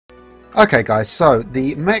Okay guys, so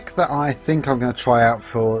the mech that I think I'm going to try out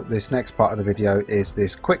for this next part of the video is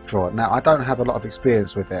this quick draw. Now I don't have a lot of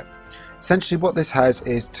experience with it. Essentially what this has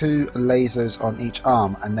is two lasers on each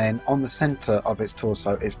arm, and then on the centre of its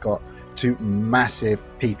torso it's got two massive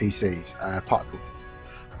PPCs,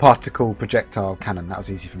 particle projectile cannon. That was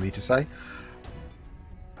easy for me to say.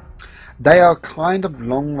 They are kind of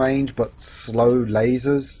long range but slow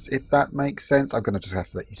lasers, if that makes sense. I'm going to just have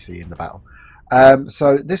to let you see in the battle.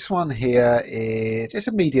 So this one here it's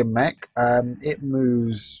a medium mech. It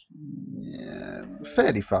moves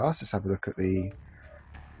fairly fast. Let's have a look at the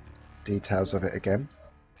details of it again.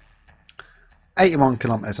 81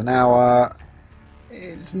 kilometers an hour.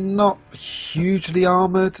 It's not hugely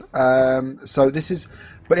armored. So this is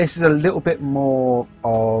a little bit more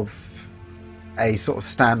of a sort of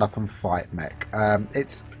stand up and fight mech.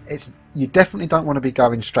 It's you definitely don't want to be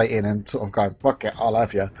going straight in and sort of going fuck it, I'll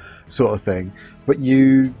have you sort of thing, but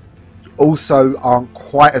you also aren't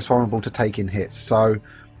quite as vulnerable to taking hits. So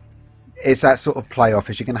it's that sort of play off,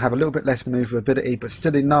 is you're going to have a little bit less maneuverability but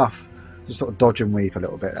still enough to sort of dodge and weave a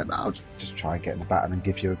little bit. And I'll just try and get in the battle and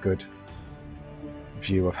give you a good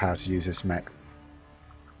view of how to use this mech.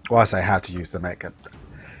 Well, I say how to use the mech,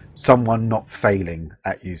 someone not failing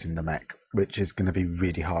at using the mech, which is going to be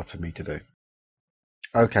really hard for me to do.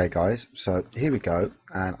 Okay guys, so here we go,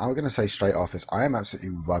 and I'm going to say straight off is I am absolutely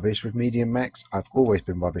rubbish with medium mechs. I've always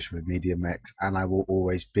been rubbish with medium mechs, and I will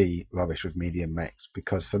always be rubbish with medium mechs,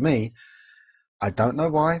 because for me, I don't know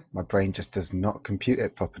why, my brain just does not compute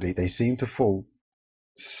it properly. They seem to fall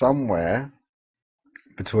somewhere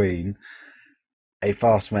between a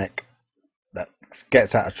fast mech that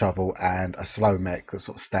gets out of trouble and a slow mech that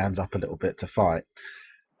sort of stands up a little bit to fight.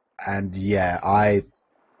 And yeah, I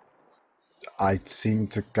seem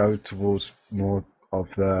to go towards more of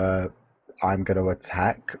the I'm going to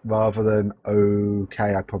attack rather than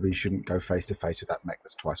okay, I probably shouldn't go face to face with that mech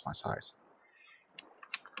that's twice my size.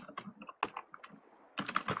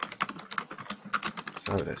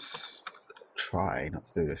 So let's try not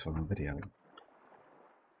to do this on a video.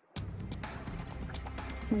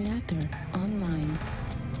 Reactor online.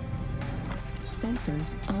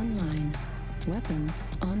 Sensors online. Weapons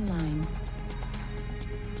online.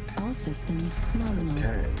 All systems nominal.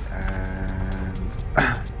 Okay, and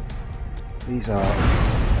these are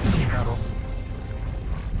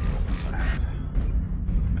weapons I have.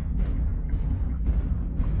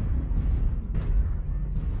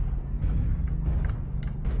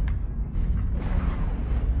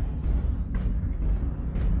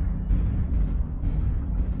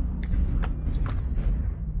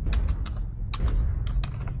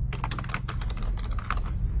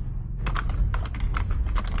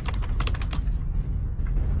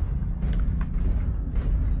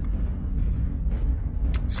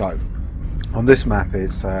 So, on this map,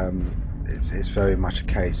 it's very much a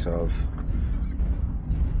case of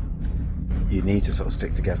you need to sort of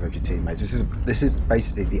stick together with your teammates. This is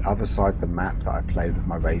basically the other side of the map that I played with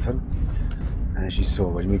my Raven, and as you saw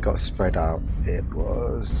when we got spread out, it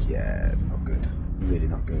was not good, really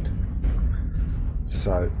not good.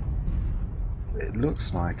 So it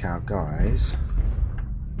looks like our guys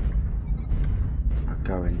are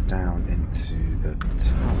going down into the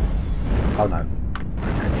tunnel. Oh no.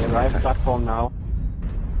 Okay, so live platform now.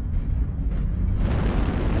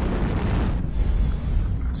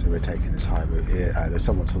 So we're taking this high route here. There's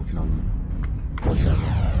someone talking on voiceover.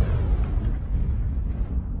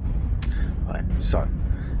 Right, so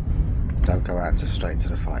don't go out straight into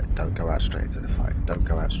the fight. Don't go out straight into the fight. Don't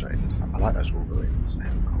go out straight into the fight. I like those Wolverines.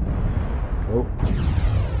 They're cool.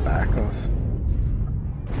 Oh, back off.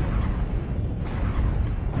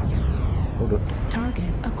 Hold up.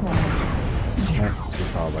 Target acquired. Too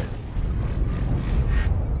far away.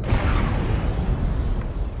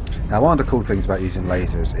 Now, one of the cool things about using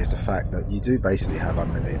lasers is the fact that you do basically have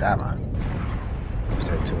unlimited ammo.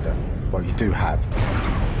 Well, you do have.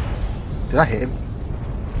 Did I hit him?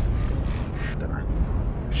 I don't know.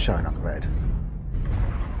 It's showing up red.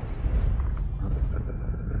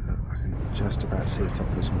 I can just about see the top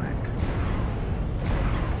of his mech.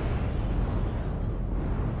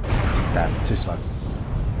 Damn, too slow.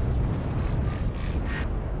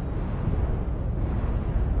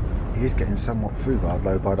 He is getting somewhat fooled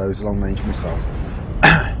though by those long-range missiles.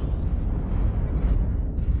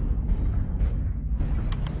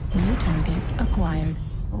 New target acquired.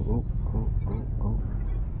 Oh.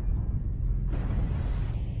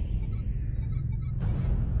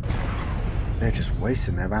 They're just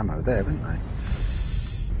wasting their ammo there, aren't they?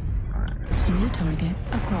 Right, New target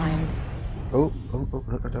acquired. Oh,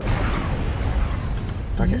 look. Did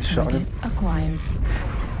I get a shot at him? Acquired.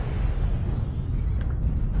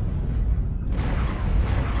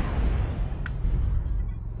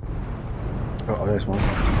 Oh, there's one.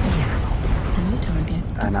 New target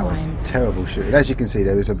And that was acquired. terrible shooting. As you can see,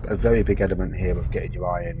 there is a very big element here of getting your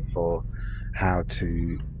eye in for how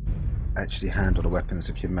to actually handle the weapons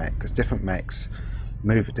of your mech, because different mechs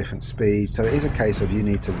move at different speeds, so it is a case of you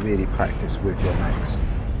need to really practice with your mechs.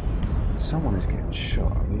 Someone is getting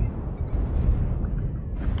shot, are we?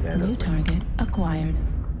 Yeah, New look. target acquired.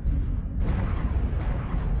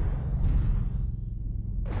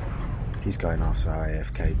 He's going after our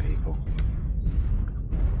AFK people.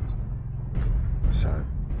 So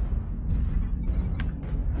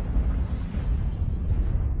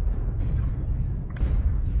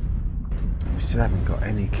we still haven't got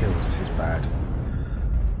any kills. This is bad.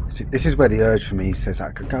 See, this is where the urge for me says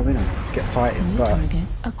I could go in and get fighting, New but target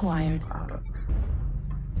acquired. oh, look.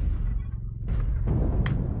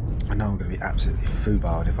 I know I'm going to be absolutely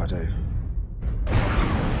foobarred if I do.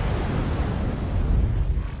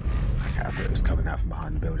 Okay, I thought it was coming out from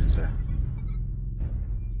behind the buildings there.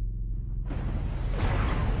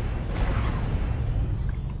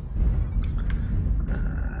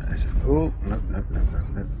 Oh, no.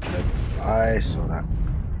 I saw that.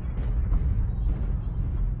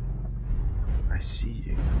 I see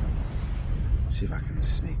you. Let's see if I can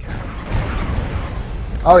sneak out.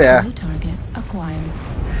 Oh yeah. New target acquired.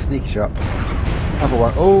 Sneaky shot. Another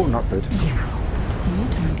one. Oh, not good. New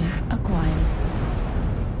target acquired.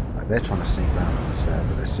 Right, they're trying to sneak round us there,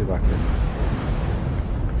 but let's see if I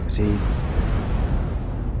can. See.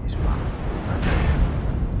 He's run. Okay.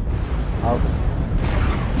 Oh.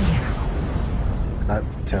 No,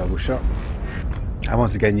 terrible shot. And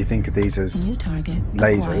once again, you think of these as New target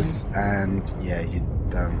lasers, acquired. and yeah, you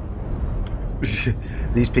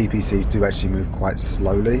these PPCs do actually move quite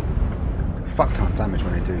slowly. Fuck ton of damage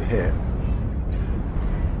when they do hit.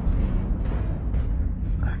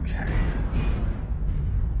 Okay.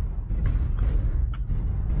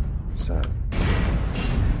 So.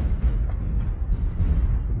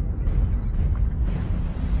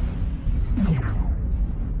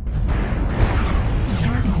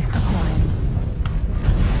 Target acquired.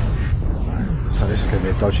 Right, so this is going to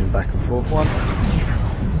be a dodging back and forth one.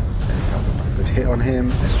 There we go. Good hit on him.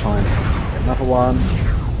 Let's try and get another one.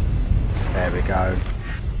 There we go.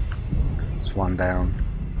 It's one down.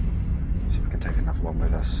 See if we can take another one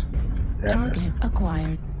with us. Yeah, Target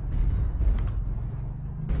acquired.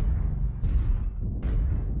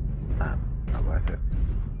 not worth it.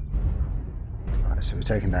 Right, so we're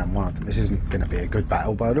taking down one of them. This isn't going to be a good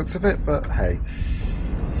battle by the looks of it, but hey.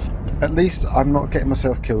 At least I'm not getting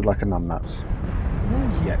myself killed like a numbnuts.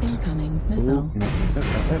 Warning, Yet. incoming missile. Ooh, nope.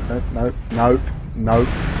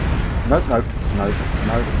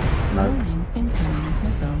 Warning, incoming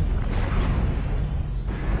missile.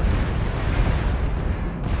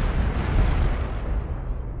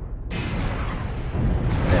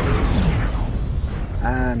 There he is.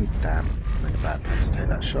 And damn, I'm in a bad place to take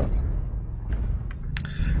that shot.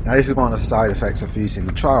 Now this is one of the side effects of using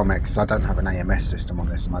the trial mechs. I don't have an AMS system on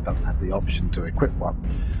this and I don't have the option to equip one.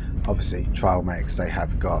 Obviously trial mechs, they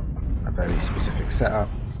have got a very specific setup.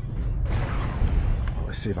 Well,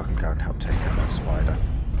 let's see if I can go and help take out that spider.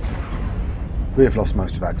 We have lost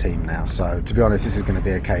most of our team now, so to be honest this is going to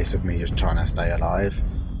be a case of me just trying to stay alive.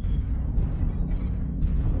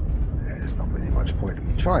 Yeah, there's not really much point in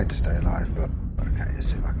me trying to stay alive, but okay, let's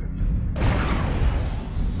see if I can.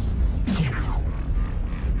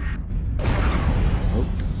 Oh,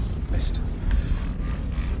 missed.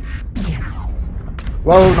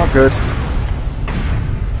 Whoa, not good.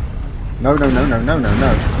 No.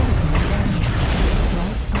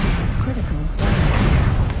 Critical damage.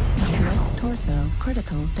 Right torso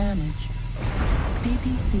critical damage.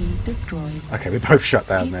 PPC destroyed. Okay, we both shut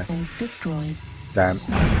down there. Heat sink destroyed. Damn.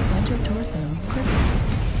 Center torso critical.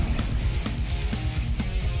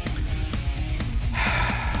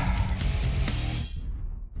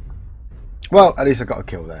 Well, at least I got a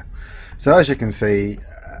kill there. So as you can see,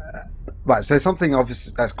 right, so something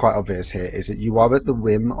obvious that's quite obvious here is that you are at the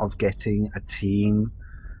whim of getting a team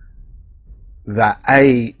that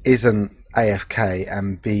A isn't AFK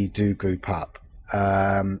and B do group up.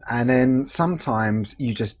 And then sometimes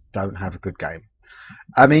you just don't have a good game.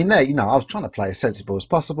 I mean, there, you know, I was trying to play as sensible as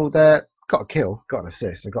possible there. Got a kill, got an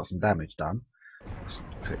assist, and got some damage done. Just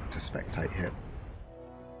click to spectate here.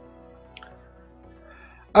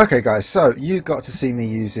 Okay guys, so you got to see me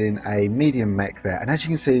using a medium mech there, and as you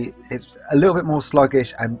can see it's a little bit more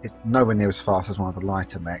sluggish and it's nowhere near as fast as one of the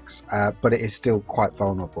lighter mechs, but it is still quite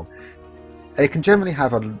vulnerable. It can generally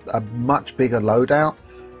have a much bigger loadout,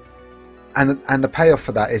 and the payoff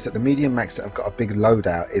for that is that the medium mechs that have got a big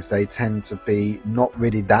loadout is they tend to be not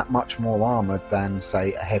really that much more armoured than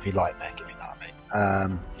say a heavy light mech, if you know what I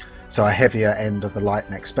mean. so a heavier end of the light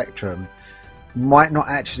mech spectrum, might not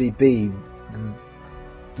actually be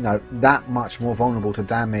that much more vulnerable to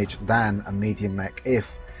damage than a medium mech if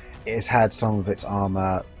it has had some of its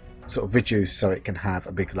armor sort of reduced so it can have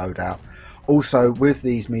a big loadout. Also with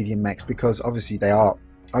these medium mechs, because obviously they are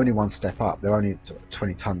only one step up, they're only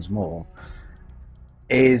 20 tons more,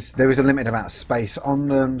 there is a limited amount of space on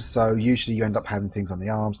them, so usually you end up having things on the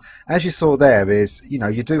arms. As you saw there, is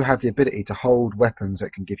you do have the ability to hold weapons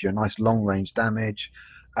that can give you a nice long range damage.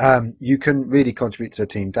 You can really contribute to the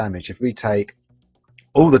team damage. If we take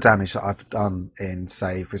all the damage that I've done in,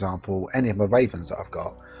 say, for example, any of my Ravens that I've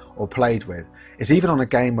got or played with, it's even on a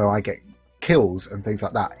game where I get kills and things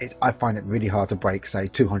like that, I find it really hard to break, say,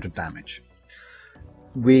 200 damage.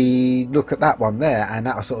 We look at that one there, and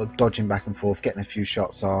that was sort of dodging back and forth, getting a few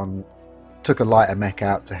shots on, took a lighter mech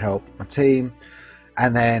out to help my team,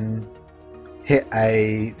 and then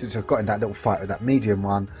got in that little fight with that medium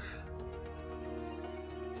one.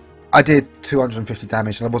 I did 250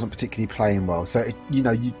 damage and I wasn't particularly playing well, so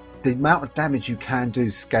the amount of damage you can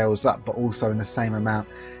do scales up, but also in the same amount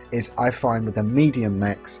I find with the medium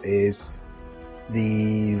mechs is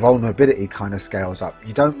the vulnerability kind of scales up.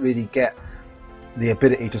 You don't really get the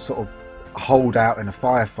ability to sort of hold out in a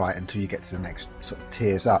firefight until you get to the next sort of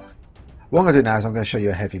tiers up. What I'm going to do now is I'm going to show you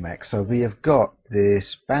a heavy mech. So we have got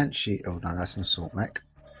this Banshee. Oh no, that's an assault mech.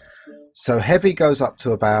 So heavy goes up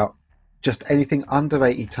to about just anything under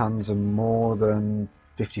 80 tons and more than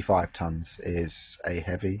 55 tons is a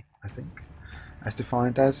heavy, I think, as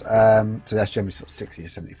defined as. So that's generally sort of 60 to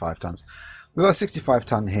 75 tons. We've got a 65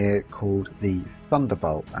 ton here called the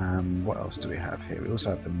Thunderbolt. What else do we have here? We also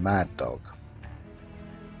have the Mad Dog.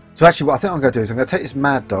 So actually what I think I'm going to do is I'm going to take this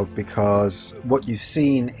Mad Dog, because what you've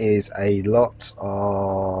seen is a lot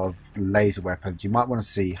of laser weapons. You might want to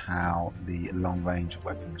see how the long range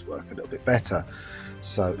weapons work a little bit better.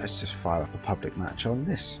 So let's just fire up a public match on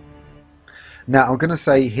this. Now I'm going to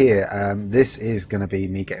say here, this is going to be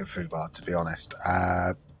me getting through bar, to be honest.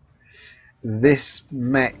 This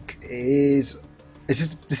mech this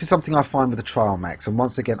is something I find with the trial mechs, and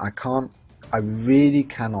once again I really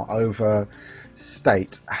cannot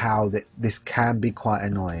overstate how this can be quite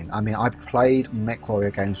annoying. I mean, I've played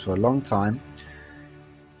Mechwarrior games for a long time.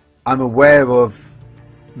 I'm aware of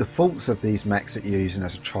the faults of these mechs that you're using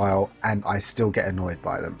as a trial, and I still get annoyed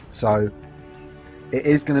by them. So it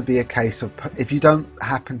is going to be a case of, if you don't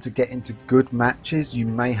happen to get into good matches, you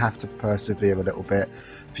may have to persevere a little bit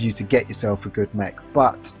for you to get yourself a good mech.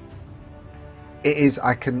 But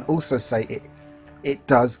I can also say it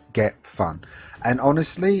does get fun. And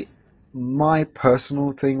honestly, my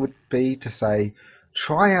personal thing would be to say,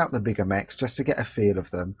 try out the bigger mechs just to get a feel of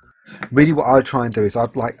them. Really what I'd try and do is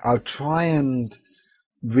I'd try and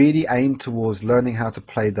really aim towards learning how to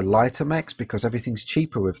play the lighter mechs, because everything's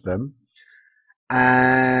cheaper with them,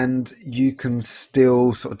 and you can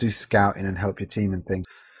still sort of do scouting and help your team and things.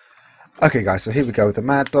 Okay guys, so here we go with the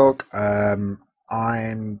Mad Dog.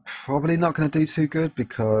 I'm probably not going to do too good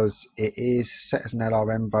because it is set as an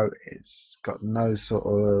LRM boat. It's got no sort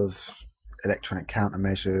of electronic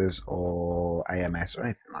countermeasures or AMS or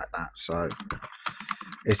anything like that, so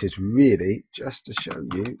this is really just to show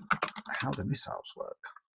you how the missiles work.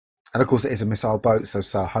 And of course it is a missile boat, so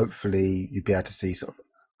hopefully you'll be able to see sort of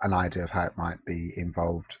an idea of how it might be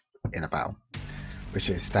involved in a battle, which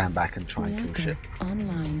is stand back and try and kill ship.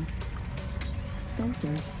 Online.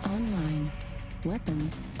 Sensors online.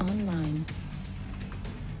 Weapons online.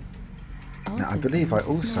 All Now I believe I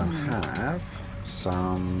systems also normal. have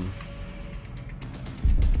some...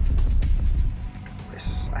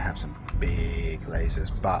 I have some big lasers,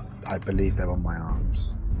 but I believe they're on my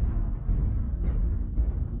arms.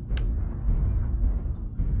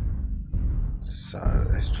 So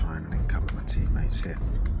let's try and link up with my teammates here.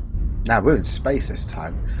 Now we're in space this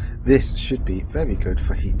time. This should be very good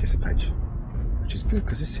for heat dissipation, which is good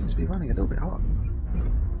because this seems to be running a little bit hot.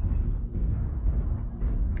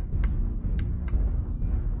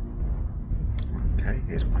 Okay,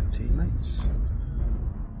 here's my teammates.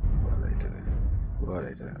 What are they doing? What are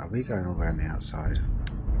they doing? Are we going all around the outside?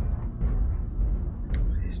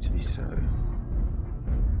 Appears to be so.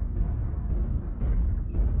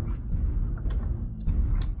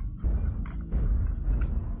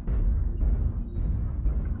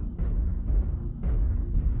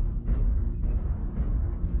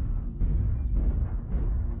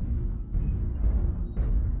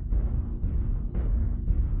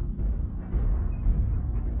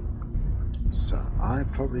 So I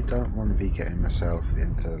probably don't want to be getting myself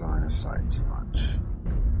into the line of sight too much.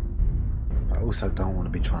 I also don't want to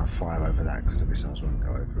be trying to fire over that because the missiles won't go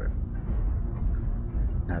over it.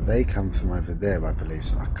 Now they come from over there, I believe.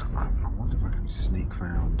 So I wonder if I can sneak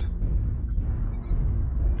round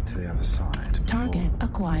to the other side. Target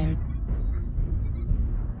acquired.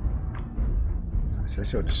 So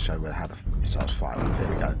this will just show how the missiles fire. Here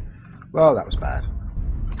we go. Well, that was bad.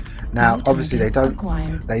 Now, obviously, they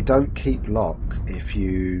don't keep lock if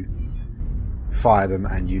you fire them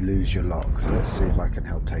and you lose your lock. So let's see if I can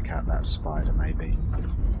help take out that spider, maybe.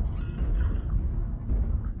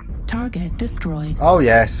 Target destroyed. Oh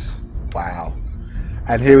yes! Wow.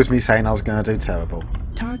 And here was me saying I was going to do terrible.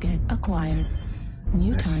 Target acquired.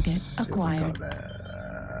 New target acquired.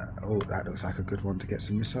 Oh, that looks like a good one to get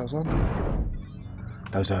some missiles on.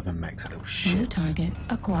 Those urban mechs are little shit. New target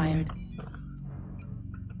acquired.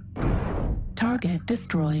 Target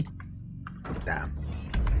destroyed. Damn.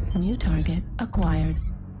 New target acquired.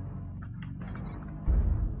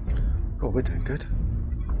 Oh, we're doing good.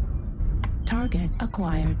 Target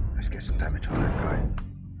acquired. Let's get some damage on that guy.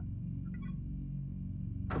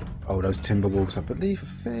 Oh, those timber wolves, I believe, are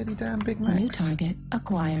fairly damn big mechs. New target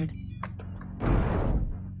acquired.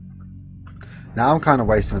 Now I'm kind of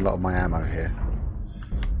wasting a lot of my ammo here.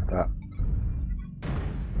 But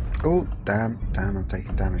oh, damn, I'm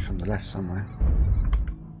taking damage from the left somewhere.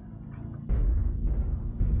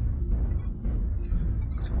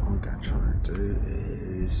 So what I'm going to try and do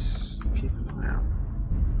is keep an eye out.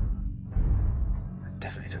 I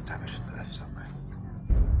definitely took damage from the left somewhere.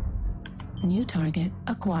 New target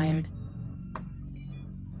acquired.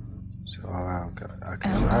 So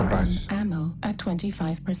okay, so our guys, ammo at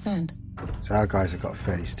 25%. So our guys have got a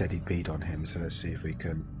fairly steady bead on him. So let's see if we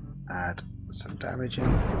can add some damage in.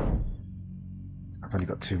 I've only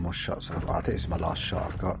got 2 more shots. I think it's my last shot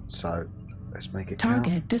I've got. So let's make it count.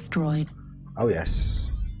 Target destroyed. Oh yes.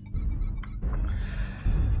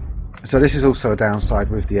 So this is also a downside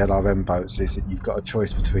with the LRM boats, is that you've got a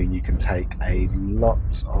choice between you can take a lot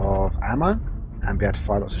of ammo and be able to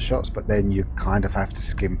fire lots of shots, but then you kind of have to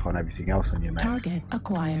skimp on everything else on your mech. Target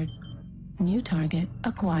acquired. New target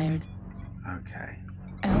acquired. Okay.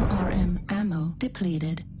 LRM ammo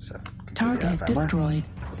depleted. So target destroyed.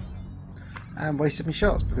 And wasted me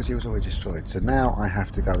shots because he was already destroyed. So now I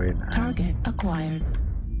have to go in and... Target acquired.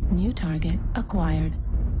 New target acquired.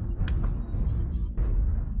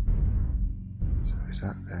 So is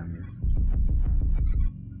that them?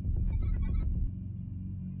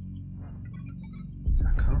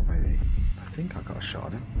 I can't really... I think I got a shot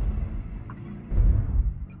on him.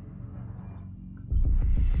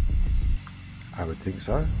 I would think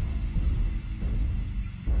so.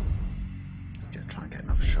 Let's try and get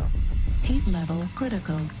another shot. Heat level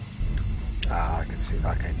critical. Ah, I can see.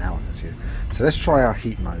 Okay, now I can see it. So let's try our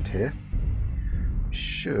heat mode here.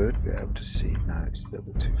 Should be able to see. No, it's a little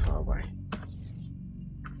bit too far away.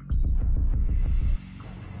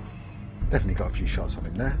 Definitely got a few shots on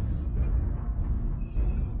him there.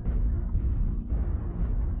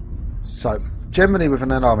 So generally with an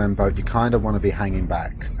LRM boat, you kind of want to be hanging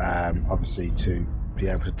back, obviously to be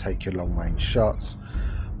able to take your long range shots.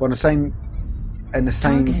 But in the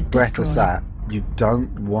same breath as that, you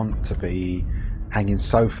don't want to be hanging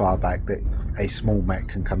so far back that a small mech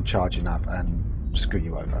can come charging up and screw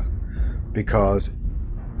you over, because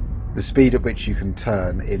the speed at which you can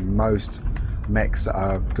turn in most mechs that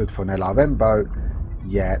are good for an LRM boat,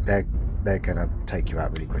 yeah, they're gonna take you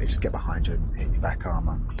out really quickly. Just get behind you and hit your back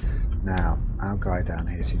armor. Now our guy down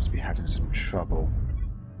here seems to be having some trouble.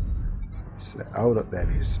 So, oh look, there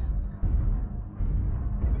he is.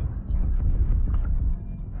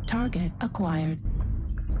 Target acquired.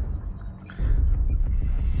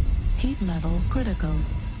 Heat level critical.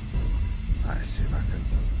 Right, let's see if I can...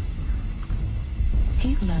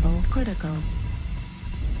 Heat level critical.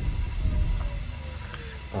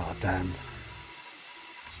 Oh damn.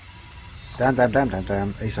 Damn.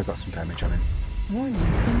 At least I got some damage on him. Warning,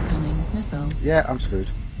 incoming missile. Yeah, I'm screwed.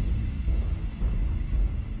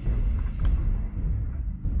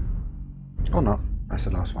 Or not. That's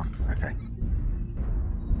the last one. Okay.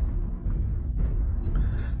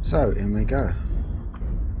 So, in we go.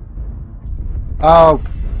 Oh!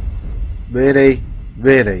 Really?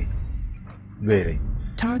 Really? Really?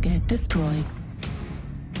 Target destroyed.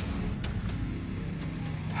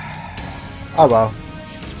 Oh well.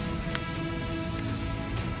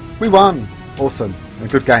 We won! Awesome. A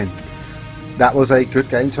good game. That was a good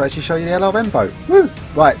game to actually show you the LRM boat. Woo!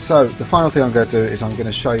 Right, so the final thing I'm going to do is I'm going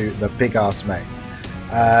to show you the big ass mech.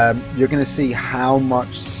 You're going to see how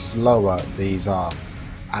much slower these are.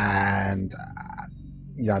 And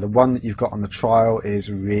you know, the one that you've got on the trial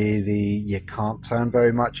is really, you can't turn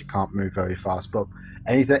very much, you can't move very fast, but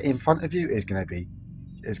anything in front of you is going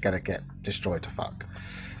to get destroyed to fuck.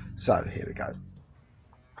 So here we go.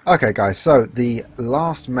 Okay guys, so the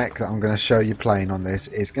last mech that I'm going to show you playing on this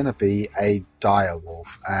is going to be a direwolf,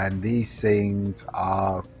 and these things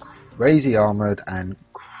are crazy armoured and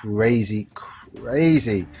crazy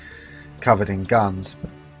covered in guns,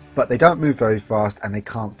 but they don't move very fast and they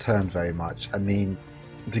can't turn very much. I mean,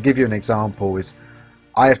 to give you an example is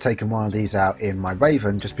I have taken one of these out in my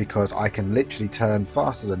Raven just because I can literally turn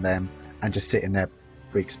faster than them and just sit in their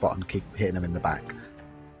weak spot and keep hitting them in the back.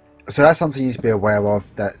 So that's something you need to be aware of,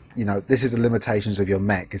 that, you know, this is the limitations of your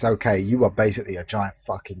mech. It's okay, you are basically a giant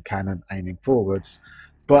fucking cannon aiming forwards,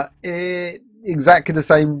 but exactly the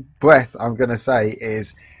same breath I'm going to say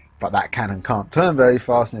is, but that cannon can't turn very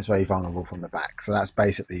fast and it's very vulnerable from the back. So that's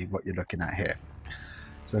basically what you're looking at here.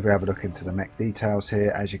 So if we have a look into the mech details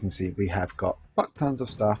here, as you can see, we have got fuck tons of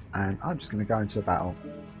stuff, and I'm just going to go into a battle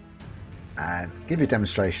and give you a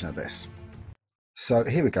demonstration of this. So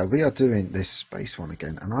here we go, we are doing this space one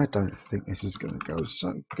again, and I don't think this is going to go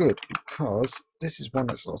so good because this is one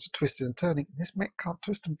that's lots of twisting and turning. This mech can't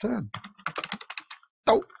twist and turn.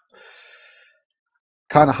 Oh!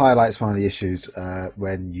 Kind of highlights one of the issues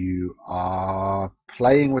when you are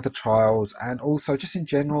playing with the trials, and also just in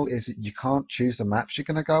general, is that you can't choose the maps you're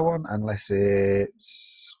going to go on unless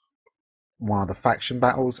it's one of the faction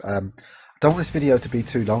battles. I don't want this video to be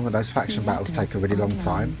too long, and those faction battles take a really long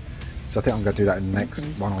time. So I think I'm going to do that in the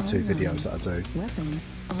next one or two videos that I do.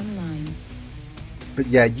 Weapons online. But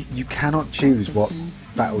yeah, you cannot choose what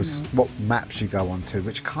battles, what maps you go on to,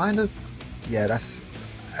 which kind of, yeah, that's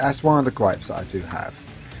one of the gripes that I do have.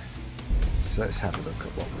 So let's have a look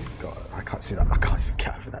at what we've got. I can't see that. I can't even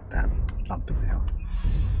get over that damn lump in the hill.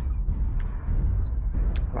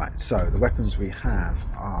 Right, so the weapons we have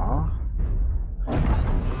are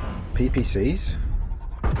PPCs,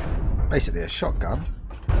 basically a shotgun.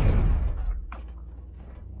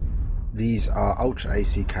 These are Ultra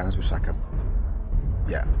AC cannons, which is like a,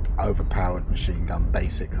 yeah, overpowered machine gun,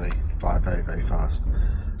 basically, fire very, very fast.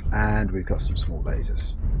 And we've got some small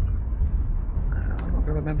lasers. I'm not going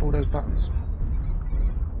to remember all those buttons.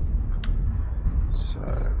 So,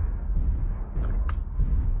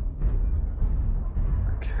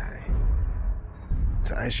 okay.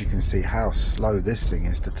 So as you can see how slow this thing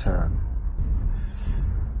is to turn.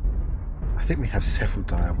 I think we have several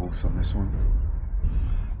direwolves on this one.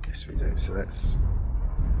 Yes, we do. So let's.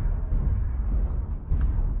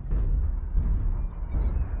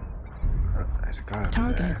 Oh, there's a guy over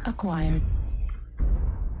Target there. acquired.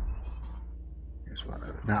 There's one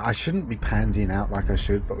over. Now I shouldn't be pansying out like I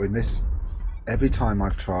should, but with this, every time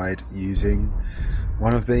I've tried using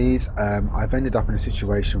one of these, I've ended up in a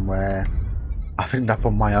situation where I've ended up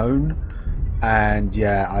on my own, and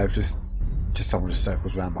yeah, I've just someone just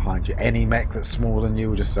circles around behind you. Any mech that's smaller than you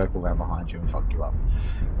will just circle around behind you and fuck you up.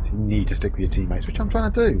 So you need to stick with your teammates, which I'm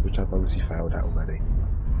trying to do, which I've obviously failed at already.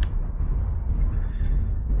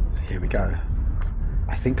 So here we go.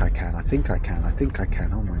 I think I can.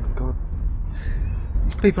 Oh my god.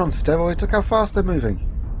 These people on steroids, look how fast they're moving.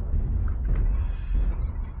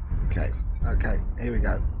 Okay, here we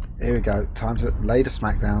go. Time to lay the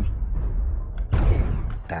smackdown.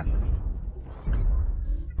 Damn.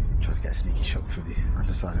 Try to get a sneaky shot through the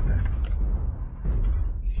underside of there.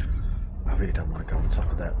 I really don't want to go on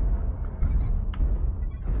top of that.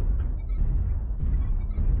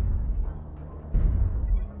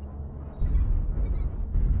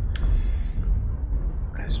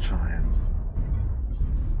 Let's try and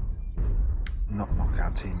not knock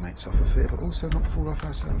our teammates off of here, but also not fall off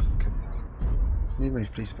ourselves. Okay. Can you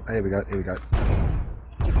move, please? Here we go.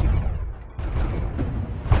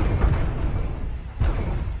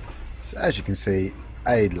 So as you can see,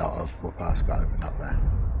 a lot of whoop-ass got open up there.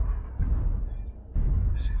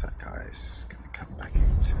 Let's see if that guy is going to come back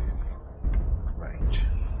into range.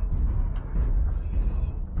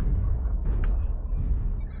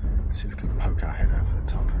 Let's see if we can poke our head over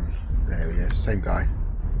the top, and there he is, same guy.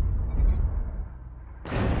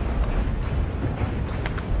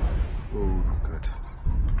 Ooh, not good.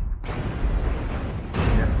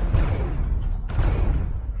 Yeah.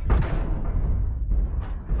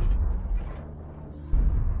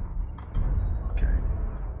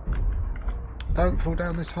 Don't fall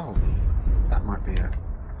down this hole. That might be a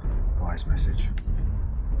wise message.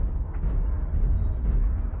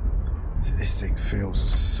 This thing feels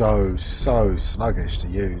so sluggish to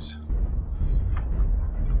use.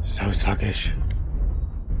 So sluggish.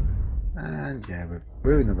 And yeah,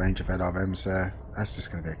 we're in the range of LRMs there. That's just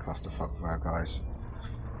going to be a clusterfuck for our guys.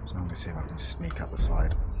 So I'm going to see if I can sneak up the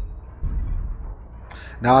side.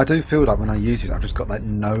 Now I do feel like when I use it, I've just got like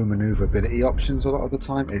no maneuverability options a lot of the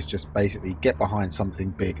time. It's just basically get behind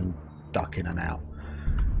something big and duck in and out.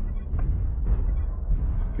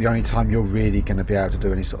 the only time you're really going to be able to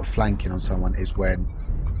do any sort of flanking on someone is when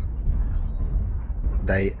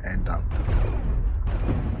they end up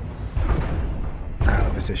out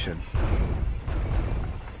of position.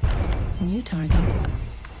 New target.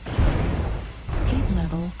 Heat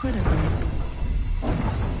level critical.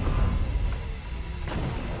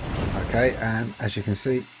 Okay, and as you can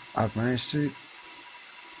see, I've managed to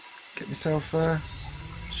get myself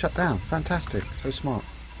shut down. Fantastic, so smart.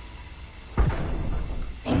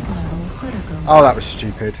 Heat level critical. Oh, that was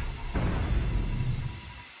stupid.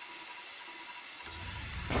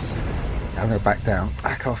 I'm going to back down.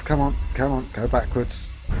 Back off, come on, go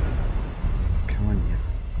backwards. Come on,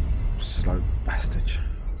 you slow bastard.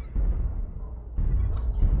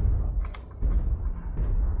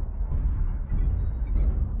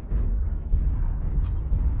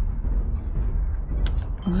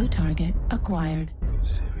 New target acquired.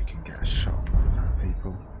 Let's see if we can get a shot on one of our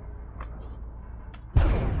people.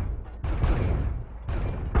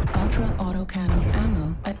 Ultra autocannon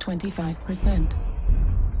ammo at 25%.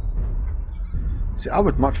 See, I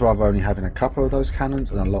would much rather only having a couple of those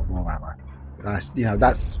cannons and a lot more ammo. You know,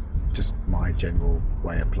 that's just my general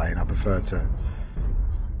way of playing. I prefer to.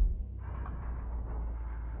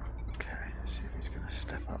 Okay, let's see if he's going to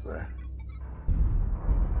step up there.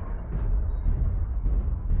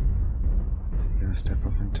 Going to step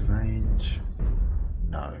up into range?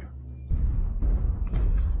 No.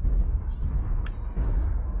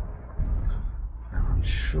 Now I'm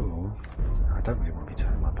sure I don't really want to be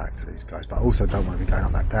turning my back to these guys, but I also don't want to be going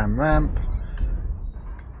up that damn ramp.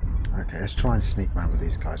 Okay, let's try and sneak around with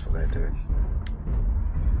these guys, what they're doing.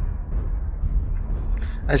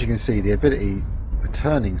 As you can see, the ability, the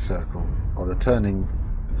turning circle or the turning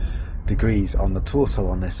degrees on the torso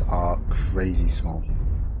on this are crazy small.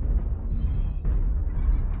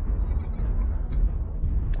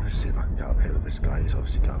 Let's see if I can get up here with this guy. He's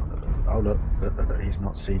obviously going on. Oh look, he's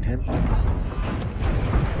not seen him.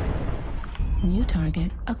 New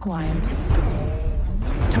target acquired.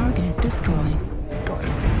 Target destroyed. Got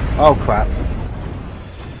him. Oh crap.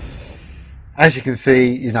 As you can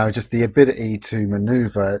see, you know, just the ability to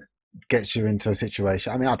maneuver gets you into a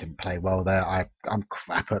situation. I mean, I didn't play well there. I'm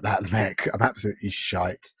crap at that mech. I'm absolutely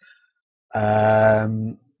shite.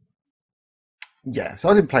 Yeah, so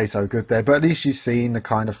I didn't play so good there, but at least you've seen the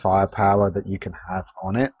kind of firepower that you can have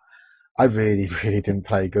on it. I really didn't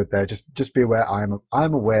play good there. Just be aware, I'm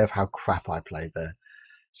aware of how crap I played there.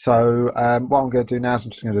 So what I'm going to do now is I'm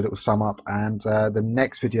just going to do a little sum up, and the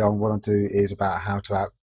next video I want to do is about how to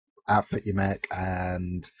outfit your mech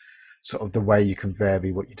and sort of the way you can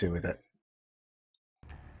vary what you do with it.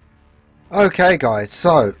 Okay guys,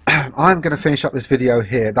 so I'm going to finish up this video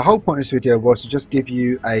here. The whole point of this video was to just give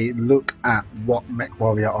you a look at what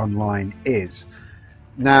Mechwarrior Online is.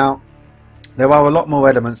 Now, there are a lot more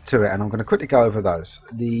elements to it, and I'm going to quickly go over those.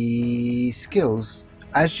 The skills,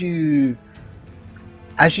 as you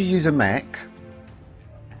use a mech,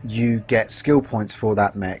 you get skill points for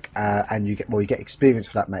that mech, and you get experience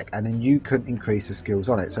for that mech, and then you can increase the skills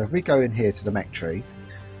on it. So if we go in here to the mech tree,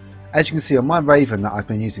 as you can see on my Raven that I've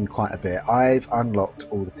been using quite a bit, I've unlocked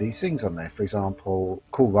all of these things on there. For example,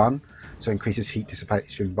 Cool Run, so increases heat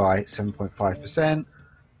dissipation by 7.5%,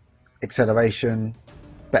 acceleration,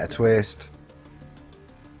 better twist,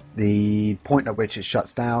 the point at which it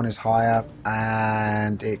shuts down is higher,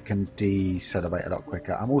 and it can decelerate a lot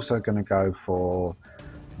quicker. I'm also going to go for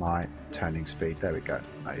my turning speed. There we go,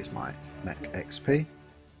 that is my mech XP.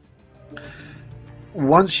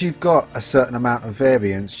 Once you've got a certain amount of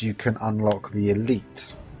variance, you can unlock the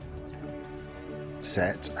elite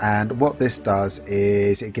set, and what this does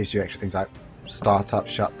is it gives you extra things like startup,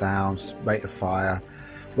 shutdowns, rate of fire,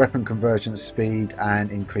 weapon conversion speed,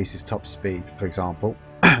 and increases top speed, for example.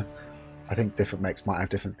 I think different mechs might have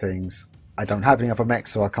different things. I don't have any other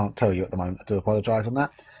mechs, so I can't tell you at the moment. I do apologise on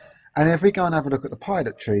that. And if we go and have a look at the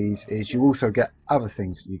pilot trees, is you also get other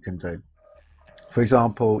things that you can do. For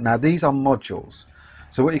example, now these are modules.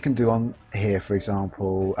 So what you can do on here, for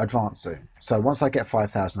example, advanced zoom. So once I get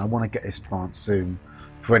 5,000, I want to get this advanced zoom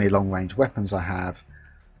for any long range weapons I have,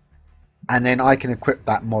 and then I can equip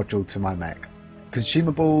that module to my mech.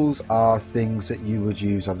 Consumables are things that you would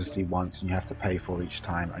use obviously once, and you have to pay for each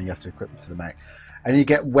time, and you have to equip them to the mech. And you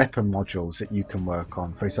get weapon modules that you can work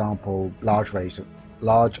on. For example, large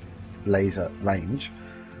laser range,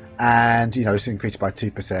 and you know, it's increased by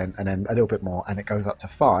 2%, and then a little bit more, and it goes up to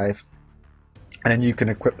 5. And then you can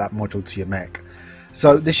equip that module to your mech.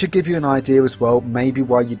 So this should give you an idea as well, maybe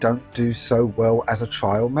why you don't do so well as a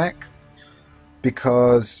trial mech,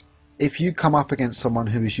 because if you come up against someone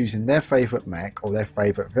who is using their favourite mech or their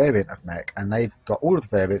favourite variant of mech, and they've got all of the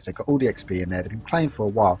variants, they've got all the XP in there, they've been playing for a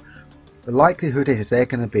while, the likelihood is they're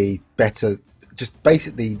going to be better. Just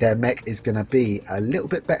basically, their mech is going to be a little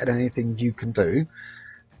bit better than anything you can do,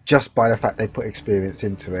 just by the fact they put experience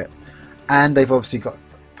into it, and they've obviously got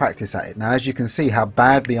practice at it. Now, as you can see how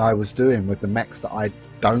badly I was doing with the mechs that I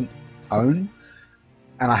don't own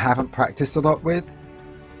and I haven't practiced a lot with,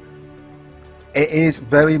 it is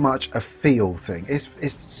very much a feel thing. It's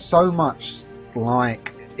so much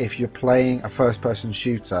like if you're playing a first-person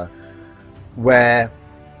shooter where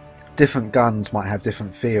different guns might have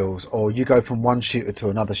different feels, or you go from one shooter to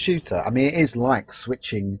another shooter. I mean, it is like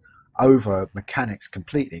switching over mechanics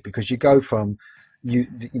completely, because you go from you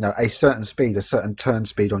know a certain speed, a certain turn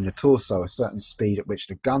speed on your torso, a certain speed at which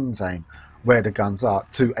the guns aim, where the guns are,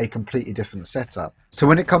 to a completely different setup. So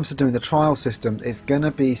when it comes to doing the trial system, it's going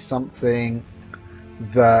to be something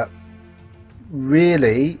that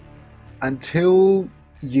really, until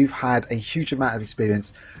you've had a huge amount of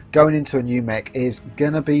experience, going into a new mech is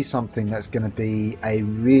going to be something that's going to be a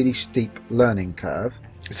really steep learning curve.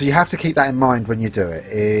 So you have to keep that in mind when you do it,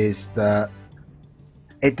 is that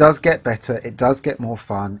it does get better, it does get more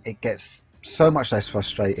fun, it gets so much less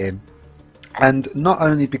frustrating, and not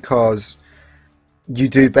only because you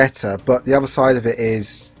do better, but the other side of it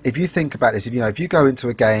is, if you think about this, if you go into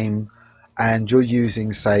a game and you're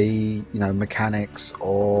using, say, mechanics,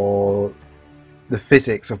 or the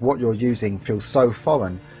physics of what you're using feels so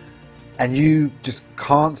foreign, and you just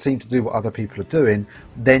can't seem to do what other people are doing,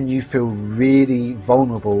 then you feel really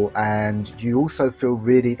vulnerable, and you also feel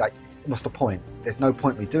really like, what's the point? There's no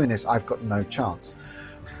point me doing this, I've got no chance.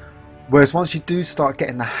 Whereas once you do start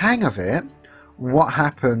getting the hang of it, what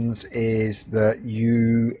happens is that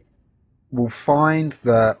you will find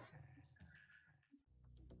that,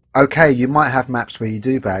 okay, you might have maps where you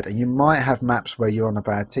do bad, and you might have maps where you're on a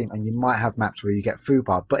bad team, and you might have maps where you get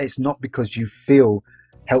foobarred, but it's not because you feel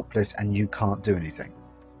helpless and you can't do anything.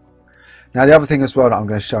 Now, the other thing as well that I'm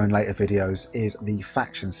going to show in later videos is the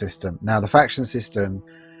faction system. Now, the faction system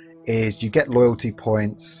is you get loyalty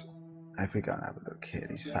points. If we go and have a look here,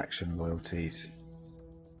 these faction loyalties.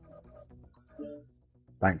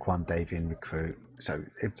 Rank 1 Davian recruit. So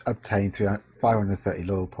it obtained 530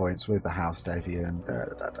 loyal points with the House Davian,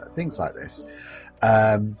 things like this.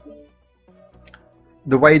 The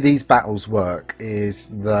way these battles work is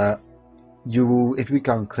that you will, if we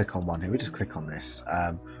go and click on one here, we just click on this,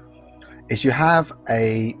 is you have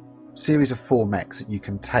a series of 4 mechs that you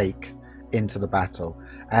can take into the battle,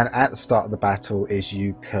 and at the start of the battle is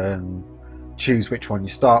you can choose which one you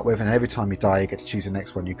start with, and every time you die you get to choose the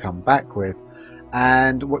next one you come back with.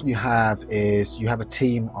 And what you have is you have a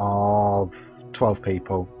team of 12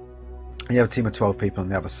 people, and you have a team of 12 people on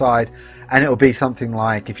the other side, and it'll be something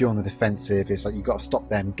like, if you're on the defensive, it's like you've got to stop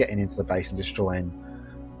them getting into the base and destroying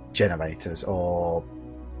generators or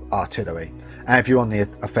artillery, and if you're on the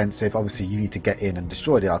offensive, obviously you need to get in and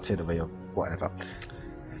destroy the artillery or whatever.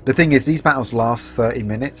 The thing is, these battles last 30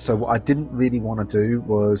 minutes, so what I didn't really want to do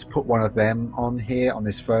was put one of them on here on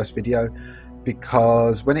this first video,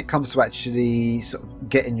 because when it comes to actually sort of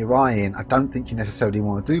getting your eye in, I don't think you necessarily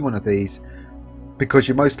want to do one of these, because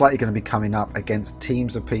you're most likely going to be coming up against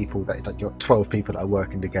teams of people that, like, you've got 12 people that are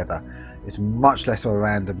working together. It's much less of a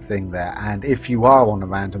random thing there, and if you are on a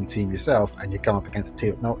random team yourself and you come up against a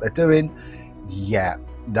team that know what they're doing, yeah,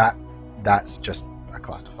 that's just a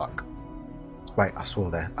clusterfuck. Wait, I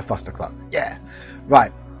swore there, a fustercluck. Yeah,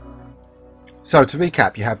 right. So to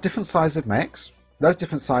recap, you have different sizes of mechs. Those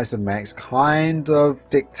different sizes of mechs kind of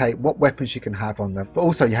dictate what weapons you can have on them, but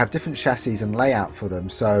also you have different chassis and layout for them.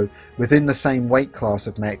 So within the same weight class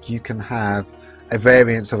of mech, you can have a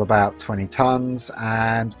variance of about 20 tons,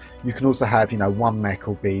 and you can also have, one mech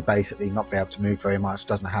will be basically not be able to move very much,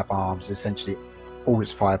 doesn't have arms, essentially all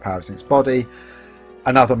its firepower is in its body.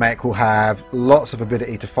 Another mech will have lots of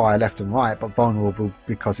ability to fire left and right, but vulnerable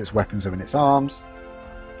because its weapons are in its arms.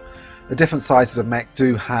 The different sizes of mech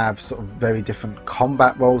do have sort of very different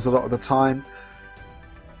combat roles a lot of the time.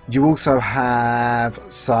 You also have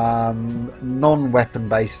some non-weapon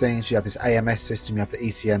based things. You have this AMS system, you have the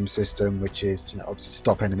ECM system, which is obviously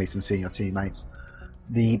stop enemies from seeing your teammates.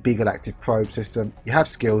 The Beagle Active Probe system. You have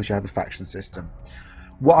skills, you have a faction system.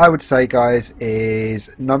 What I would say, guys, is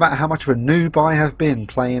no matter how much of a noob I have been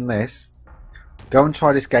playing this, go and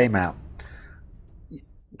try this game out.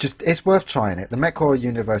 It's worth trying it. The Mechwarrior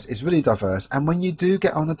universe is really diverse, and when you do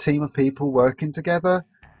get on a team of people working together,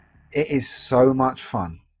 it is so much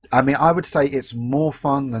fun. I mean, I would say it's more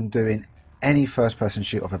fun than doing any first-person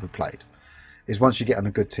shooter I've ever played, is once you get on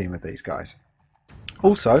a good team with these guys.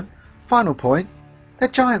 Also, final point, They're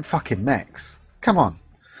giant fucking mechs. Come on.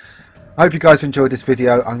 I hope you guys have enjoyed this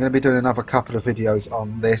video. I'm going to be doing another couple of videos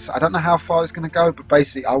on this. I don't know how far it's going to go, but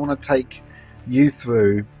basically I want to take you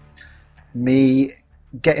through me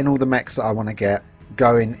getting all the mechs that I want to get,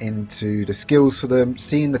 going into the skills for them,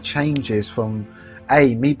 seeing the changes from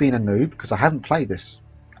me being a noob, because I haven't played this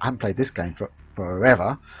game for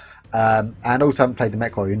forever, and also haven't played the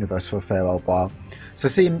Mechwarrior universe for a fair old while. So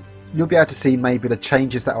you'll be able to see maybe the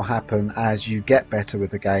changes that will happen as you get better with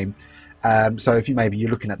the game. So if you're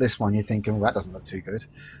looking at this one, you're thinking, well, that doesn't look too good.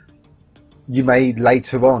 You may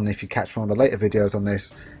later on, if you catch one of the later videos on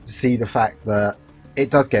this, see the fact that it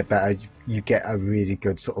does get better. You get a really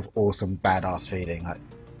good sort of awesome badass feeling,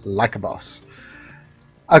 like a boss.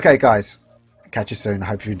 Okay guys, catch you soon. I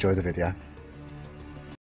hope you enjoyed the video.